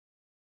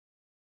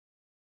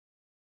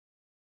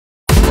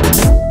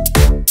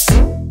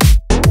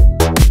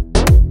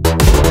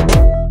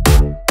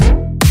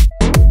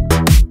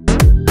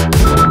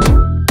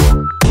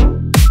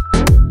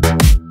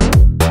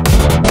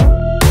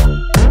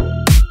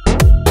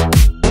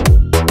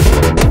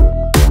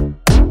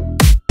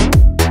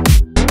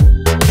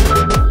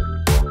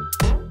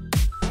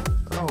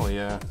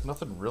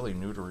nothing really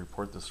new to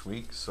report this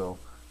week, so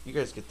you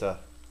guys get to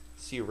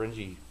see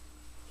Renji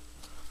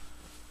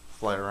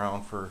fly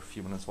around for a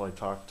few minutes while I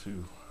talk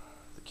to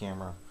the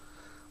camera.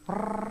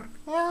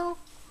 Meow.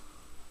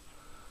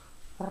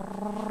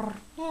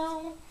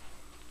 Meow.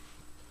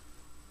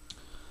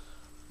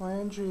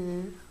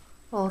 Renji.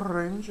 Oh,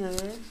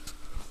 Renji.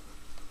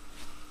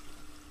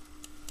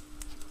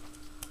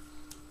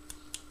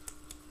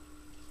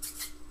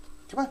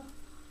 Come on.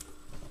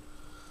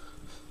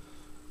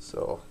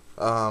 So,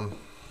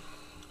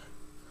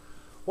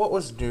 what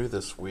was new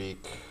this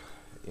week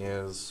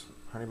is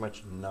pretty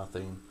much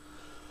nothing.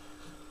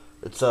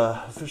 It's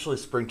officially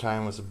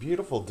springtime. It was a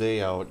beautiful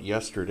day out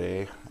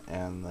yesterday,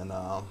 and then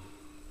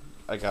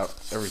I got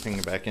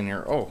everything back in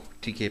here. Oh,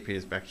 TKP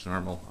is back to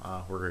normal.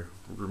 We're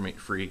roommate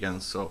free again,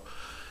 so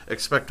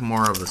expect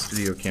more of the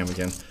studio cam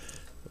again.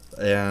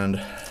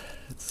 And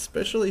it's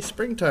especially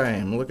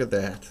springtime. Look at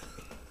that.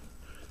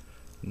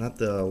 Not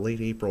the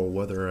late April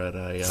weather that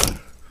I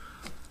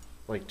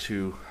like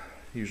to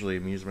usually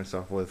amuse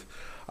myself with.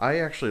 I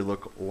actually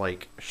look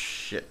like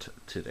shit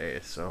today,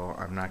 so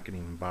I'm not going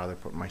to even bother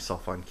putting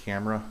myself on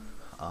camera.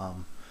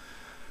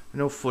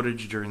 No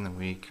footage during the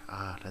week.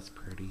 That's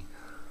pretty.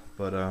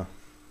 But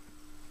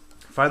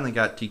finally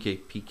got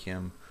TKP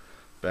cam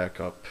back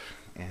up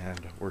and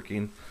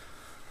working.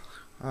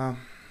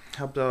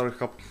 Helped out a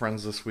couple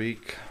friends this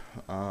week.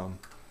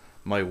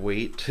 My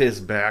weight is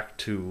back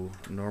to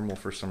normal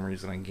for some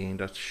reason. I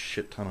gained a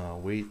shit ton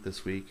of weight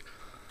this week.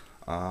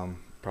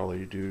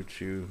 Probably due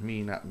to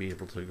me not being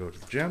able to go to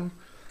the gym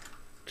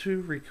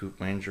to recoup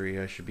my injury.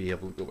 I should be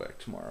able to go back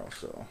tomorrow,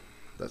 so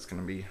that's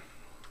going to be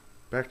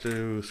back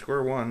to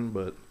square one,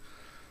 but,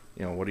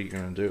 you know, what are you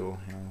going to do?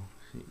 You know,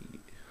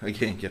 I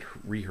can't get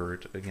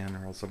re-hurt again,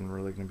 or else I'm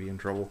really going to be in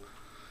trouble.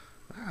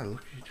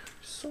 Look, it's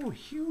so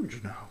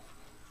huge now.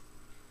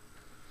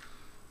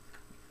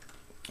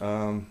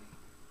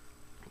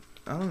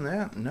 Other than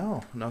that,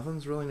 no,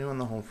 nothing's really new on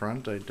the home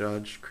front. I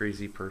dodged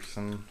crazy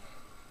person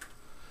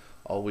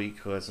all week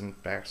who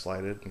hasn't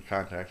backslided and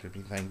contacted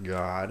me, thank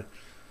God.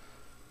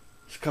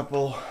 There's a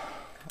couple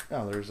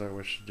others I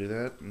wish to do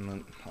that, and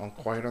then I'm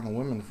quiet on the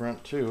women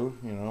front too,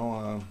 you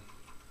know.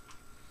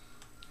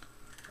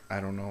 I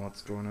don't know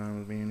what's going on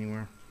with me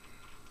anywhere.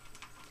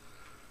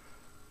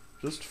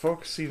 Just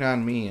focusing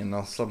on me, and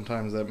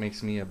sometimes that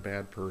makes me a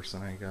bad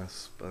person, I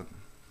guess, but,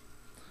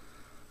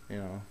 you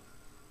know,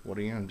 what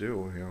are you gonna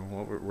do? You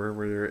know,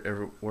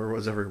 where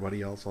was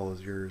everybody else all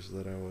those years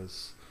that I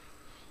was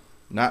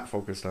not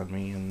focused on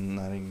me and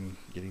not even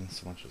getting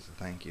so much as a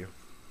thank you?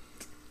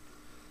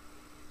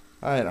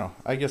 I don't know.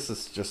 I guess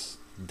it's just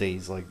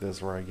days like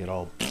this where I get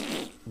all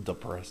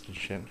depressed and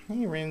shit.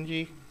 Hey,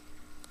 Renji.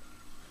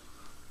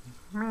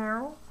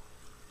 Meow.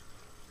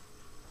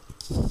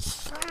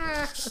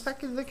 Attack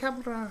the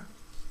camera.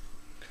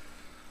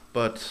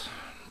 But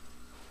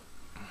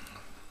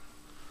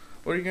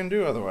what are you gonna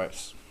do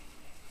otherwise?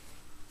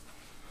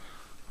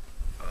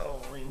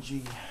 Oh,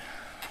 Renji.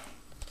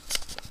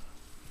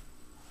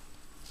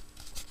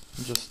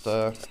 I'm just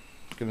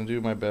gonna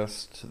do my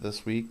best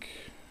this week,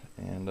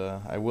 and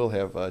I will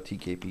have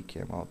TKP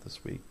cam out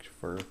this week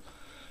for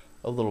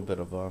a little bit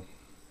of a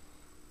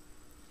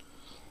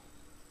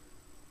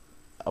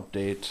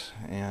update,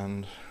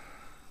 and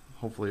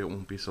hopefully it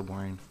won't be so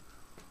boring.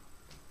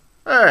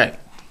 Alright,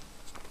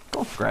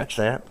 don't scratch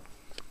that.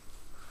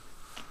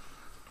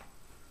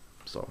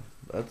 So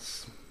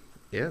that's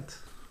it.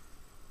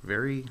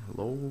 Very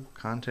low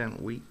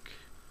content week,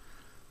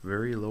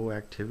 very low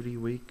activity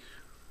week.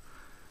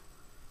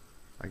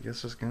 I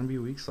guess there's gonna be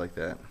weeks like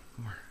that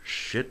where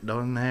shit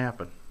doesn't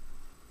happen.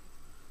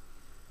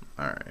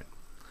 Alright.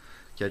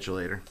 Catch you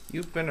later.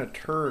 You've been a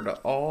turd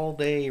all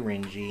day,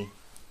 Renji.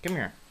 Come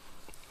here.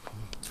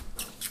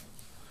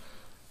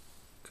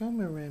 Come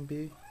here,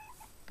 Renji.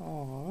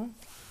 Aww.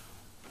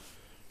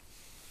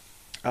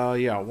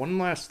 Yeah, one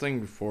last thing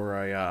before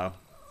I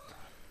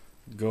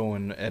go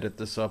and edit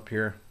this up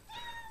here.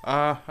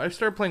 I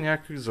started playing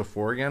Yakuza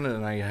 4 again,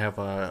 and I have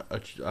a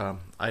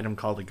item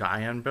called a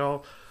Gaian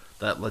Bell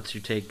that lets you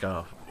take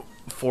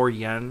 4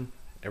 yen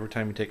every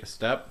time you take a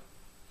step.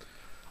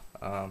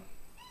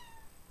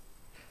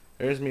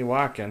 There's me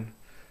walking,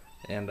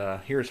 and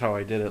here's how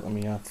I did it. Let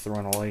me throw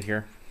on a light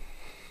here.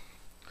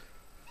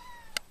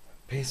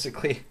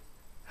 Basically,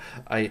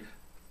 I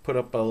put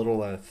up a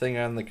little thing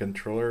on the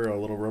controller, a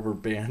little rubber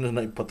band, and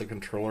I put the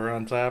controller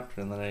on top,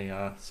 and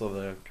then so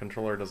the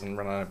controller doesn't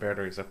run out of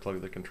batteries, I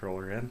plug the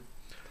controller in.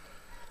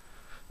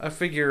 I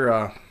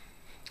figure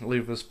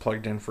leave this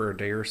plugged in for a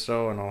day or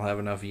so, and I'll have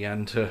enough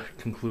yen to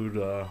conclude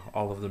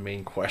all of the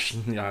main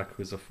questions in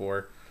Yakuza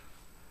 4.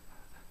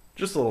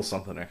 Just a little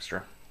something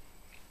extra.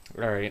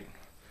 Alright,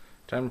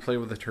 time to play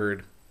with the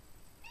turd.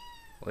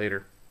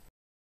 Later.